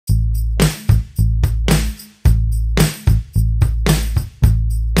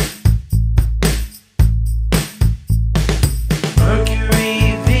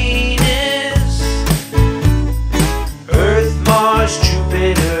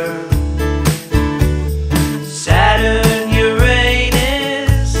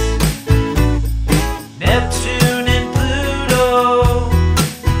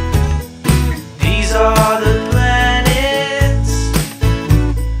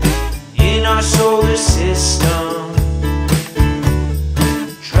our solar system,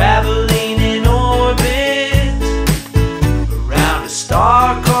 traveling in orbit around a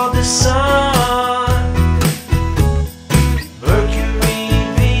star called the Sun. Mercury,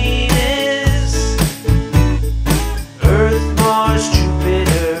 Venus, Earth, Mars,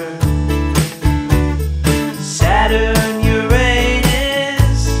 Jupiter, Saturn,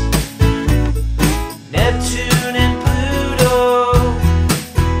 Uranus, Neptune, and Pluto.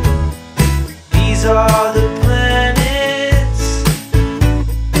 These are the planets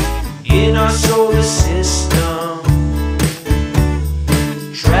in our solar system,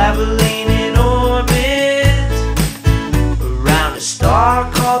 traveling in orbit around a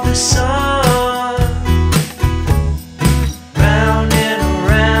star called the Sun.